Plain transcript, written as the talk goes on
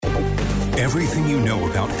Everything you know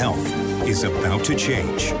about health is about to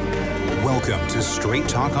change. Welcome to Straight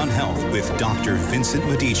Talk on Health with Dr. Vincent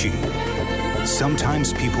Medici.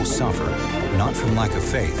 Sometimes people suffer, not from lack of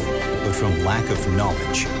faith, but from lack of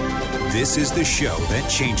knowledge. This is the show that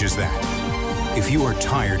changes that. If you are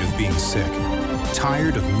tired of being sick,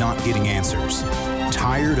 tired of not getting answers,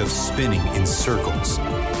 tired of spinning in circles,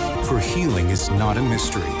 for healing is not a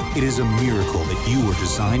mystery. It is a miracle that you were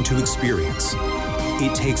designed to experience.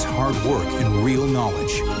 It takes hard work and real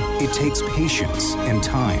knowledge. It takes patience and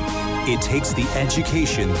time. It takes the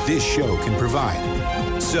education this show can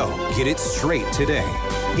provide. So, get it straight today.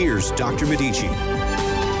 Here's Dr. Medici.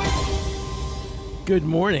 Good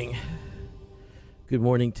morning. Good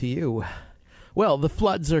morning to you. Well, the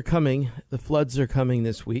floods are coming. The floods are coming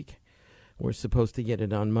this week. We're supposed to get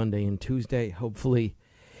it on Monday and Tuesday. Hopefully,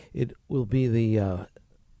 it will be the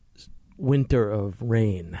winter of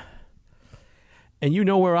rain. And you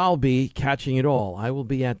know where I'll be catching it all. I will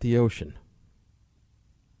be at the ocean.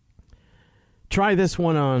 Try this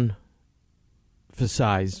one on for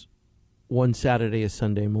size. One Saturday or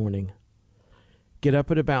Sunday morning. Get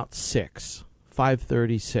up at about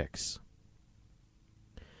 5:36.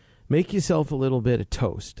 Make yourself a little bit of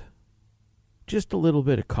toast. Just a little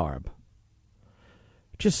bit of carb.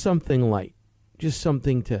 Just something light. Just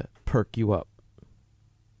something to perk you up.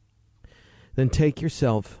 Then take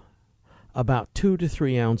yourself about 2 to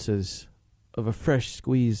 3 ounces of a fresh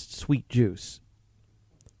squeezed sweet juice.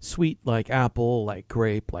 Sweet like apple, like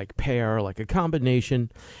grape, like pear, like a combination.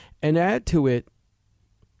 And add to it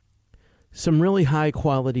some really high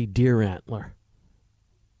quality deer antler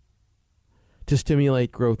to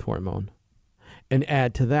stimulate growth hormone. And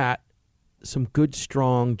add to that some good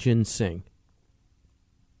strong ginseng.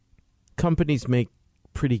 Companies make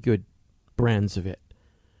pretty good brands of it.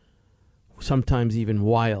 Sometimes even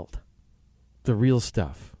wild. The real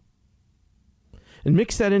stuff. And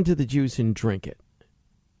mix that into the juice and drink it.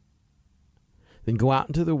 Then go out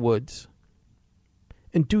into the woods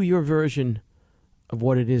and do your version of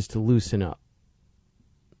what it is to loosen up.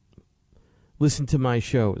 Listen to my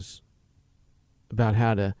shows about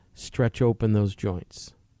how to stretch open those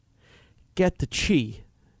joints. Get the chi.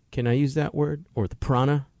 Can I use that word? Or the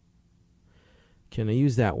prana? Can I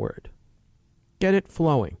use that word? Get it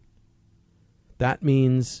flowing. That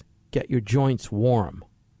means get your joints warm.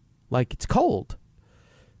 Like it's cold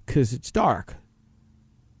because it's dark.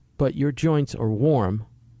 But your joints are warm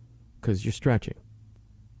because you're stretching.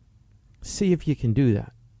 See if you can do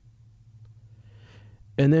that.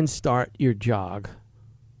 And then start your jog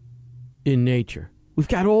in nature. We've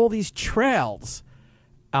got all these trails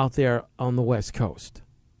out there on the West Coast.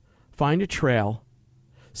 Find a trail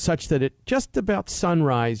such that at just about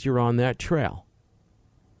sunrise, you're on that trail.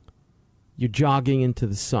 You're jogging into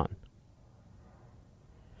the sun.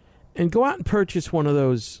 And go out and purchase one of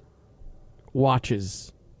those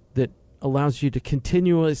watches that allows you to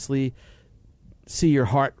continuously see your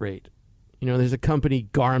heart rate. You know, there's a company,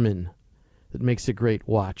 Garmin, that makes a great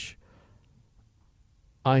watch.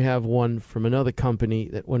 I have one from another company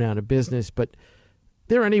that went out of business, but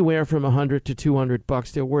they're anywhere from $100 to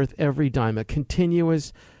 $200. They're worth every dime. A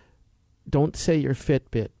continuous, don't say your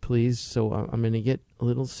Fitbit, please. So I'm going to get a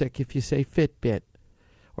little sick if you say Fitbit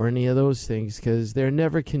or any of those things, because they're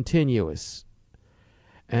never continuous.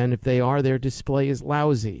 And if they are, their display is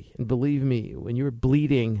lousy. And believe me, when you're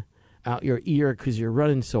bleeding out your ear because you're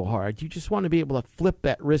running so hard, you just want to be able to flip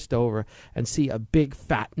that wrist over and see a big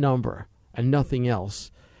fat number and nothing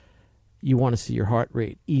else. You want to see your heart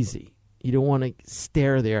rate easy. You don't want to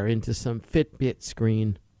stare there into some Fitbit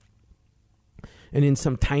screen. And in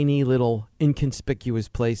some tiny little inconspicuous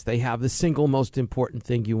place, they have the single most important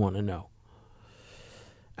thing you want to know.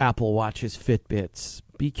 Apple Watches, Fitbits.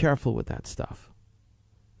 Be careful with that stuff.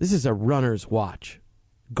 This is a runner's watch.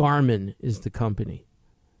 Garmin is the company.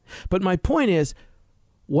 But my point is,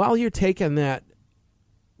 while you're taking that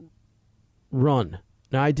run,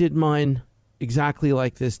 now I did mine exactly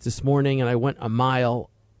like this morning, and I went a mile,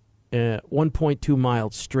 1.2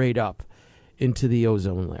 miles straight up into the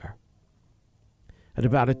ozone layer at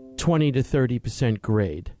about a 20 to 30%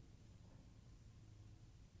 grade.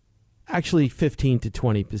 Actually, 15 to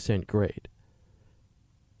 20% grade.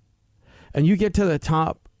 And you get to the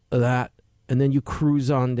top of that, and then you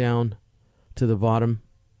cruise on down to the bottom.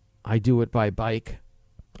 I do it by bike.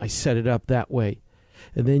 I set it up that way.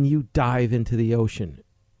 And then you dive into the ocean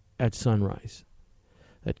at sunrise.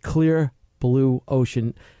 That clear blue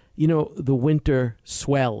ocean. You know, the winter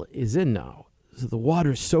swell is in now. So the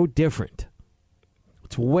water's so different.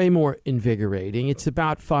 It's way more invigorating. It's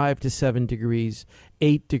about 5 to 7 degrees,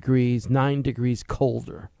 8 degrees, 9 degrees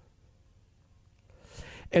colder.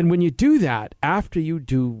 And when you do that, after you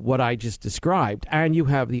do what I just described, and you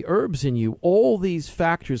have the herbs in you, all these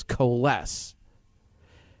factors coalesce,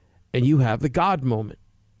 and you have the God moment.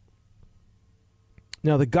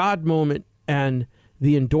 Now, the God moment and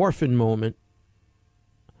the endorphin moment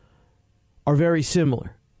are very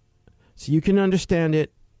similar. So you can understand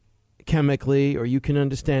it chemically or you can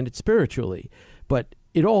understand it spiritually, but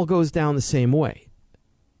it all goes down the same way.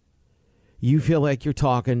 You feel like you're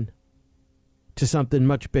talking to something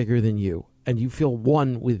much bigger than you, and you feel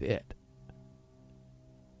one with it.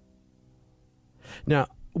 Now,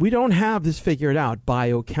 we don't have this figured out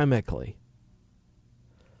biochemically.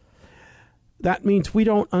 That means we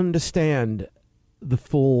don't understand the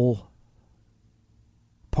full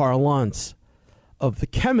parlance of the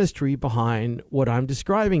chemistry behind what I'm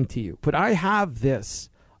describing to you. But I have this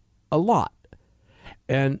a lot.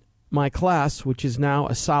 And my class, which is now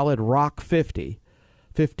a solid rock 50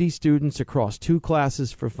 students across 2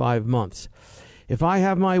 classes for 5 months. If I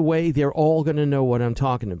have my way, they're all going to know what I'm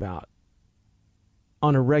talking about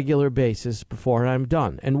on a regular basis before I'm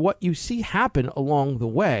done. And what you see happen along the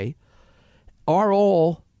way are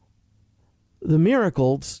all the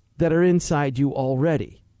miracles that are inside you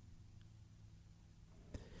already.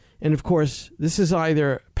 And of course, this is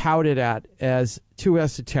either pouted at as too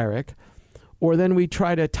esoteric, or then we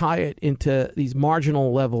try to tie it into these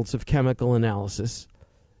marginal levels of chemical analysis,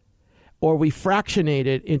 or we fractionate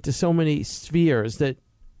it into so many spheres that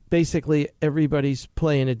basically everybody's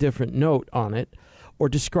playing a different note on it or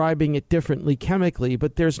describing it differently chemically,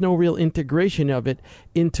 but there's no real integration of it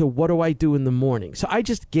into what do I do in the morning. So I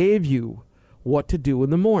just gave you what to do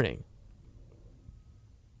in the morning.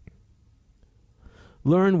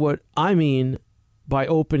 Learn what I mean by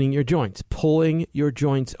opening your joints, pulling your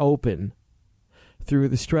joints open through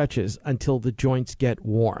the stretches until the joints get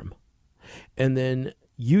warm. And then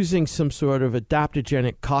using some sort of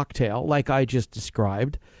adaptogenic cocktail like I just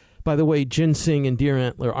described. By the way, ginseng and deer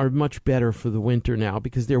antler are much better for the winter now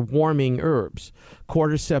because they're warming herbs.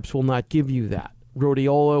 Cordyceps will not give you that.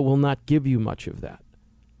 Rhodiola will not give you much of that.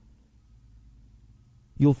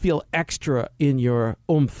 You'll feel extra in your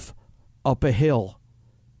oomph up a hill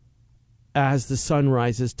as the sun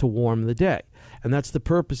rises to warm the day. And that's the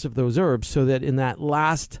purpose of those herbs, so that in that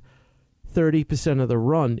last 30% of the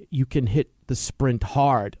run, you can hit the sprint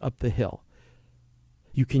hard up the hill.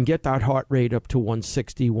 You can get that heart rate up to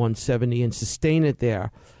 160, 170 and sustain it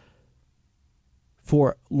there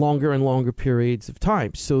for longer and longer periods of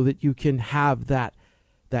time so that you can have that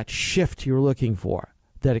shift you're looking for,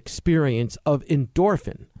 that experience of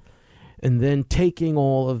endorphin, and then taking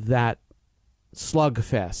all of that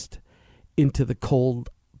slugfest into the cold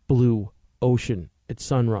blue ocean at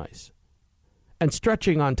sunrise and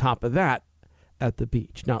stretching on top of that at the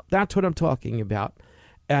beach. Now, that's what I'm talking about,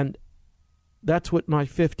 and that's what my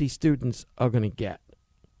 50 students are going to get.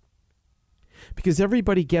 Because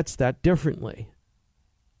everybody gets that differently.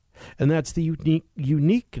 And that's the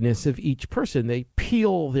uniqueness of each person. They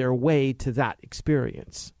peel their way to that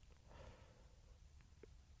experience.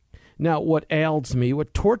 Now, what ails me,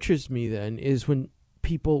 what tortures me then, is when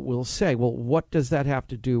people will say, well, what does that have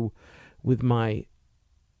to do with my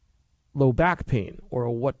low back pain? Or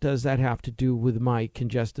what does that have to do with my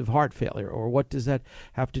congestive heart failure? Or what does that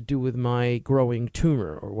have to do with my growing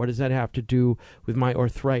tumor? Or what does that have to do with my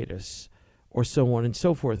arthritis? Or so on and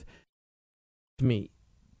so forth. To me,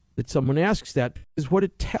 that someone asks that, is what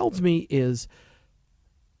it tells me is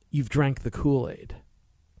you've drank the Kool-Aid.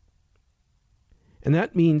 And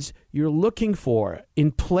that means you're looking for,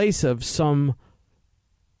 in place of some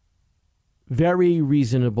very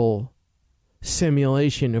reasonable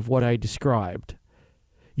simulation of what I described,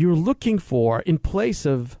 you're looking for, in place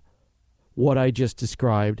of what I just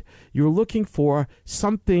described, you're looking for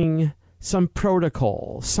something, some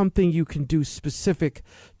protocol, something you can do specific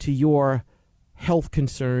to your health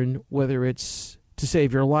concern, whether it's to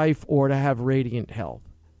save your life or to have radiant health.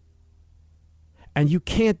 And you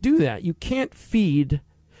can't do that. You can't feed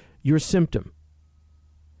your symptom.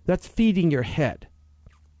 That's feeding your head.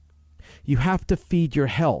 You have to feed your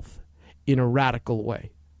health in a radical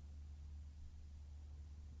way.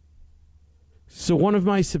 So one of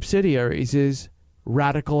my subsidiaries is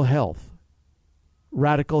Radical Health,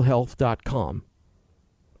 radicalhealth.com.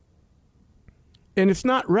 And it's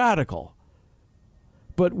not radical,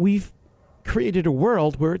 but we've created a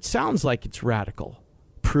world where it sounds like it's radical.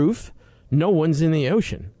 Proof? No one's in the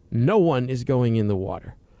ocean. No one is going in the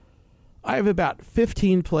water. I have about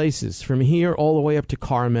 15 places from here all the way up to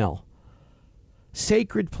Carmel.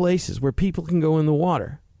 Sacred places where people can go in the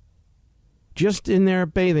water, just in their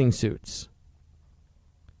bathing suits.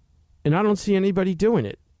 And I don't see anybody doing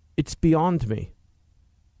it. It's beyond me.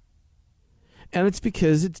 And it's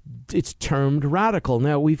because it's termed radical.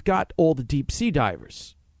 Now, we've got all the deep sea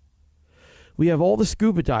divers. We have all the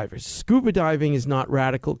scuba divers. Scuba diving is not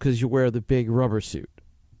radical because you wear the big rubber suit.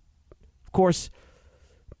 Of course,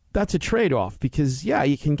 that's a trade-off because, yeah,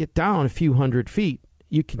 you can get down a few hundred feet.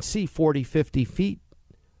 You can see 40, 50 feet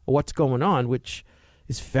of what's going on, which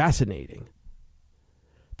is fascinating.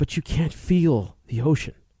 But you can't feel the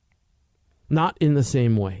ocean. Not in the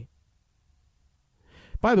same way.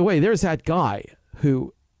 By the way, there's that guy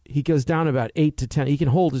who he goes down about 8 to 10. He can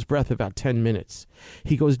hold his breath about 10 minutes.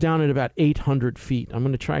 He goes down at about 800 feet. I'm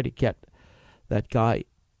going to try to get that guy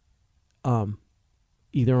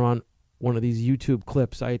either on one of these YouTube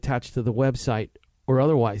clips I attach to the website or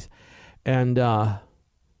otherwise. And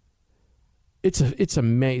it's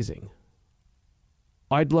amazing.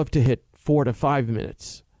 I'd love to hit 4 to 5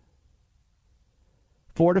 minutes.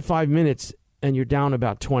 4 to 5 minutes and you're down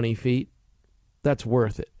about 20 feet. That's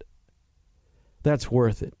worth it. That's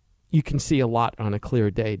worth it. You can see a lot on a clear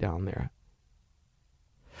day down there.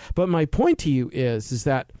 But my point to you is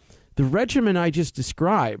that the regimen I just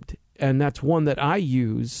described, and that's one that I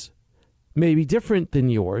use, may be different than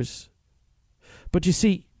yours. But you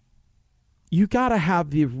see, you got to have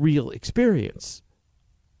the real experience.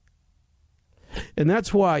 And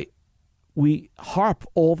that's why we harp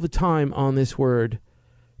all the time on this word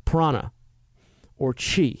prana or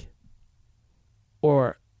chi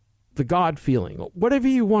or the God feeling, whatever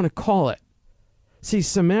you want to call it. See,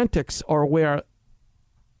 semantics are where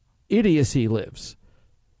idiocy lives.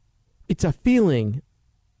 It's a feeling.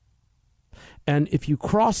 And if you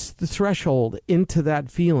cross the threshold into that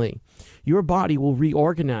feeling, your body will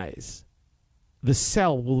reorganize. The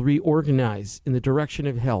cell will reorganize in the direction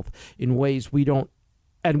of health in ways we don't,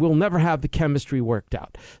 and we'll never have the chemistry worked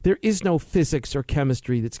out. There is no physics or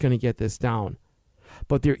chemistry that's going to get this down.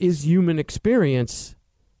 But there is human experience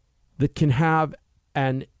that can have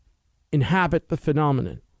and inhabit the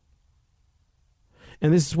phenomenon.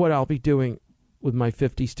 And this is what I'll be doing with my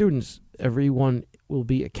 50 students. Everyone will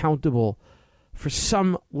be accountable for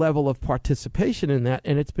some level of participation in that.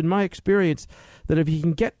 And it's been my experience that if you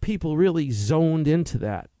can get people really zoned into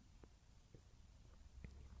that,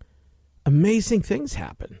 amazing things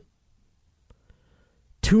happen.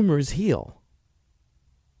 Tumors heal.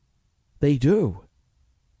 They do.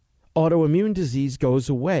 Autoimmune disease goes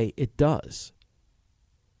away. It does.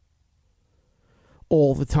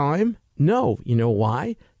 All the time? No. You know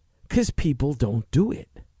why? Because people don't do it.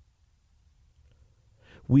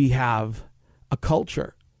 We have a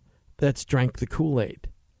culture that's drank the Kool-Aid.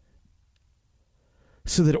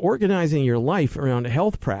 So that organizing your life around a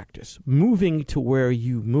health practice, moving to where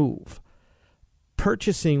you move,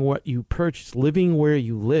 purchasing what you purchase, living where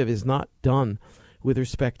you live is not done with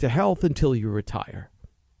respect to health until you retire.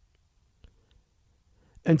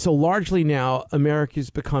 And so largely now, America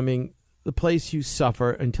is becoming the place you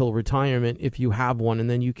suffer until retirement if you have one, and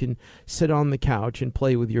then you can sit on the couch and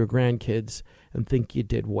play with your grandkids and think you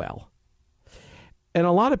did well. And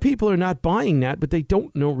a lot of people are not buying that, but they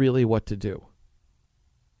don't know really what to do.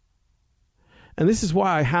 And this is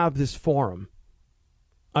why I have this forum.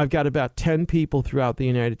 I've got about 10 people throughout the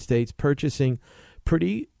United States purchasing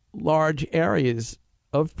pretty large areas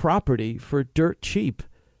of property for dirt cheap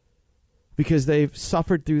because they've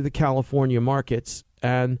suffered through the California markets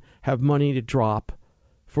and have money to drop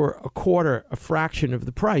for a fraction of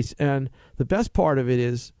the price. And the best part of it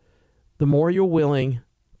is the more you're willing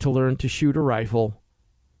to learn to shoot a rifle,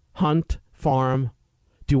 hunt, farm,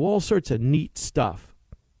 do all sorts of neat stuff,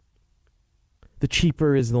 the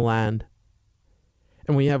cheaper is the land.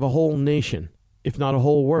 And we have a whole nation, if not a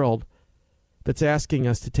whole world, that's asking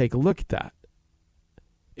us to take a look at that,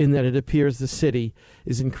 in that it appears the city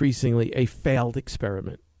is increasingly a failed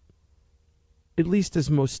experiment, at least as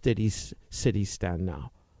most cities stand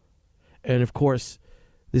now. And of course,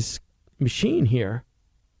 this machine here,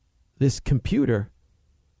 this computer,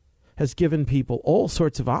 has given people all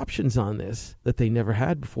sorts of options on this that they never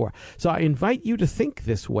had before. So I invite you to think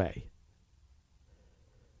this way,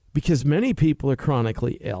 because many people are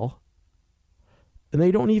chronically ill, and they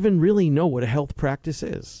don't even really know what a health practice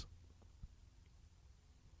is.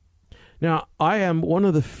 Now, I am one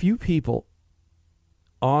of the few people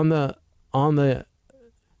on the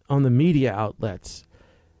media outlets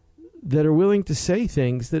that are willing to say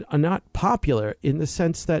things that are not popular, in the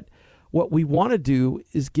sense that what we want to do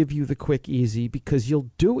is give you the quick, easy, because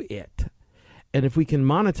you'll do it. And if we can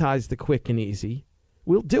monetize the quick and easy,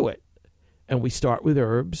 we'll do it. And we start with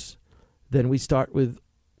herbs, then we start with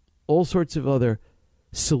all sorts of other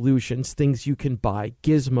solutions, things you can buy,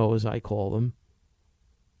 gizmos, I call them.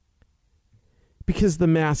 because the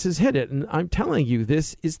masses hit it. And I'm telling you,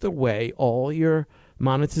 this is the way all your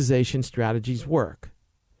monetization strategies work.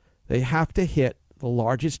 They have to hit the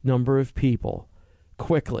largest number of people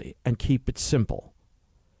quickly and keep it simple.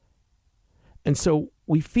 And so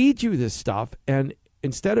we feed you this stuff, and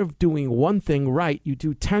instead of doing one thing right, you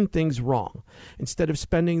do 10 things wrong. Instead of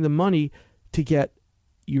spending the money to get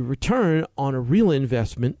your return on a real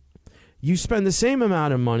investment, you spend the same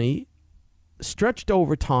amount of money stretched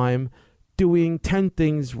over time doing 10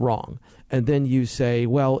 things wrong. And then you say,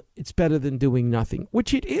 well, it's better than doing nothing,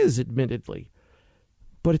 which it is, admittedly.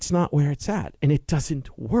 But it's not where it's at, and it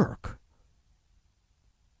doesn't work.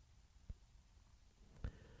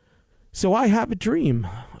 So I have a dream.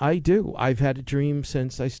 I do. I've had a dream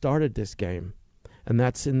since I started this game, and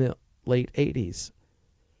that's in the late 80s,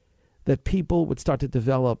 that people would start to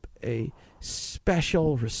develop a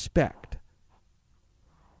special respect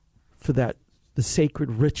for the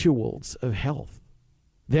sacred rituals of health.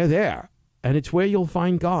 They're there, and it's where you'll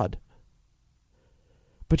find God.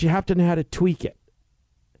 But you have to know how to tweak it.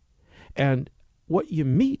 And what you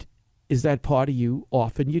meet is that part of you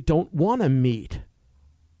often you don't want to meet.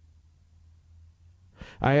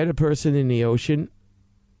 I had a person in the ocean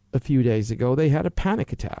a few days ago. They had a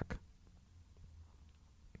panic attack.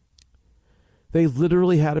 They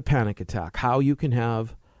literally had a panic attack. How you can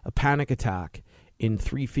have a panic attack in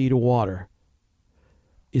 3 feet of water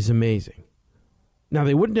is amazing. Now,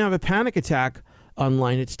 they wouldn't have a panic attack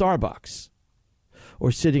online at Starbucks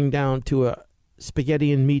or sitting down to a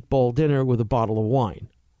spaghetti and meatball dinner with a bottle of wine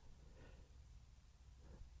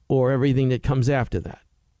or everything that comes after that.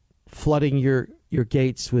 Flooding your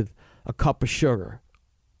gates with a cup of sugar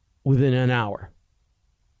within an hour.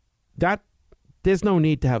 There's no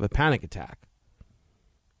need to have a panic attack.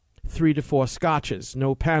 3 to 4 scotches,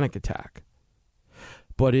 no panic attack.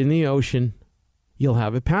 But in the ocean, you'll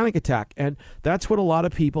have a panic attack. And that's what a lot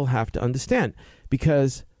of people have to understand.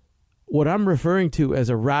 Because what I'm referring to as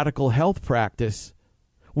a radical health practice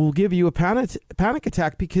will give you a panic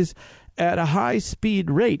attack, because at a high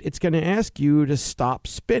speed rate, it's going to ask you to stop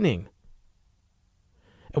spinning.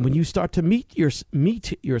 And when you start to meet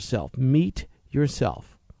yourself,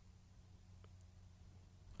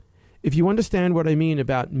 if you understand what I mean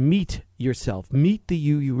about meet yourself, meet the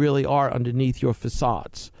you really are underneath your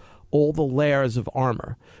facades, all the layers of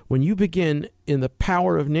armor. When you begin in the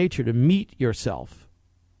power of nature to meet yourself,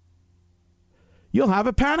 you'll have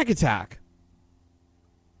a panic attack.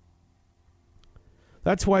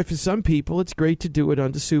 That's why for some people it's great to do it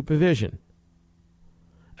under supervision.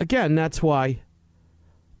 Again, that's why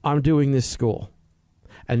I'm doing this school.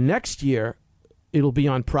 And next year, it'll be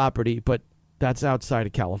on property, but that's outside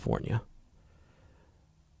of California.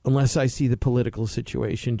 Unless I see the political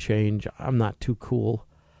situation change, I'm not too cool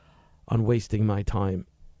on wasting my time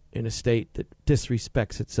in a state that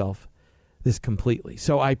disrespects itself this completely.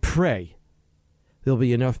 So I pray there'll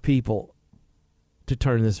be enough people to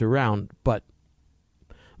turn this around. But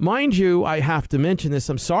mind you, I have to mention this.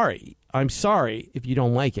 I'm sorry if you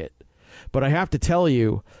don't like it. But I have to tell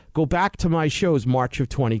you, go back to my shows March of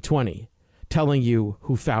 2020, telling you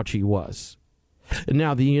who Fauci was. And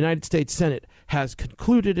now the United States Senate has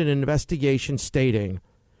concluded an investigation stating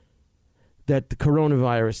that the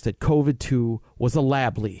coronavirus, that COVID-2, was a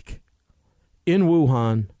lab leak in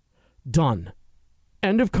Wuhan. Done.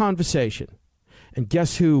 End of conversation. And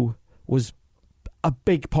guess who was a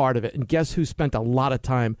big part of it? And guess who spent a lot of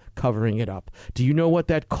time covering it up? Do you know what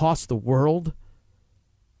that cost the world?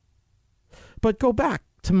 But go back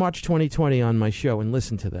to March 2020 on my show and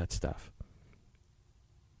listen to that stuff.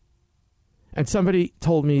 And somebody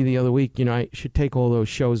told me the other week, I should take all those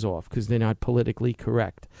shows off because they're not politically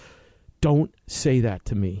correct. Don't say that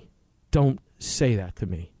to me. Don't say that to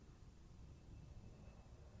me.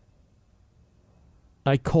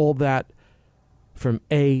 I called that from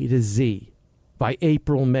A to Z by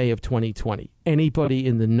April, May of 2020. Anybody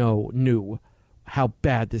in the know knew how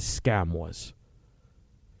bad this scam was.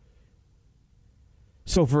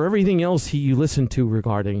 So for everything else you listen to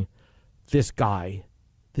regarding this guy,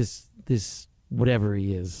 this whatever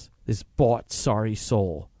he is, this bought sorry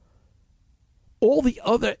soul, all the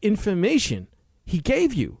other information he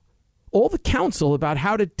gave you, all the counsel about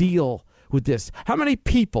how to deal with this. How many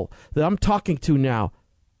people that I'm talking to now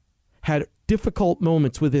had difficult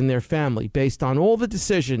moments within their family based on all the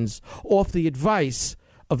decisions off the advice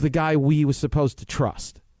of the guy we were supposed to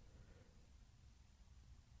trust?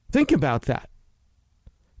 Think about that.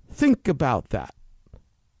 Think about that.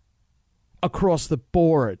 Across the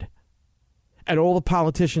board. And all the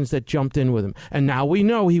politicians that jumped in with him. And now we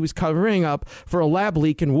know he was covering up for a lab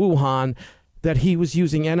leak in Wuhan that he was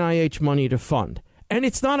using NIH money to fund. And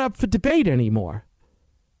it's not up for debate anymore.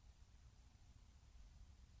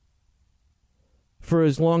 For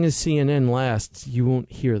as long as CNN lasts, you won't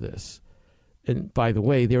hear this. And by the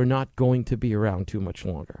way, they're not going to be around too much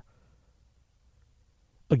longer.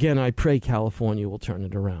 Again, I pray California will turn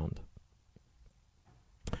it around.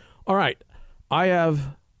 All right. I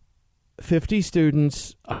have 50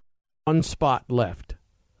 students, one spot left.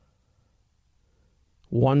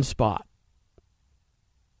 One spot.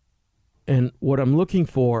 And what I'm looking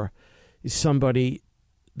for is somebody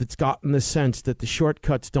that's gotten the sense that the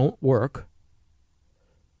shortcuts don't work,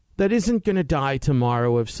 that isn't going to die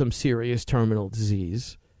tomorrow of some serious terminal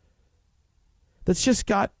disease, that's just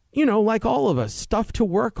got, like all of us, stuff to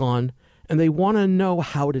work on, and they want to know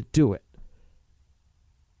how to do it.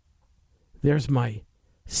 There's my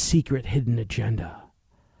secret hidden agenda.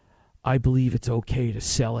 I believe it's okay to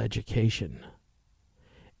sell education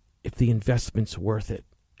if the investment's worth it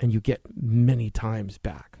and you get many times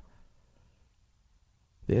back.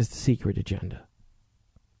 There's the secret agenda.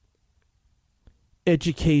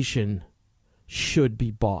 Education should be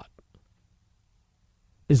bought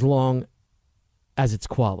as long as it's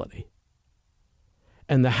quality.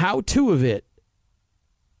 And the how-to of it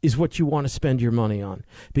is what you want to spend your money on,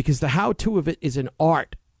 because the how-to of it is an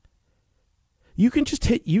art. You can just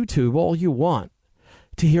hit YouTube all you want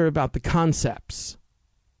to hear about the concepts.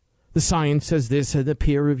 The science says this and the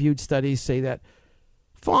peer-reviewed studies say that.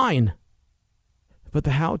 Fine. But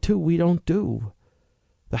the how-to we don't do.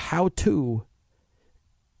 The how-to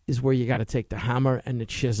is where you got to take the hammer and the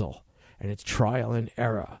chisel, and it's trial and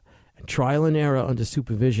error. And trial and error under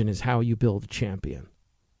supervision is how you build a champion.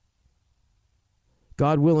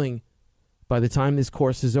 God willing, by the time this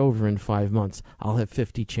course is over in 5 months, I'll have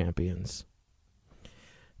 50 champions.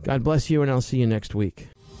 God bless you, and I'll see you next week.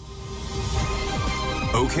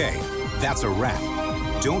 Okay, that's a wrap.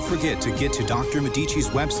 Don't forget to get to Dr. Medici's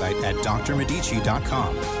website at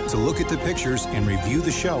drmedici.com to look at the pictures and review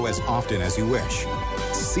the show as often as you wish.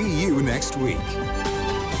 See you next week.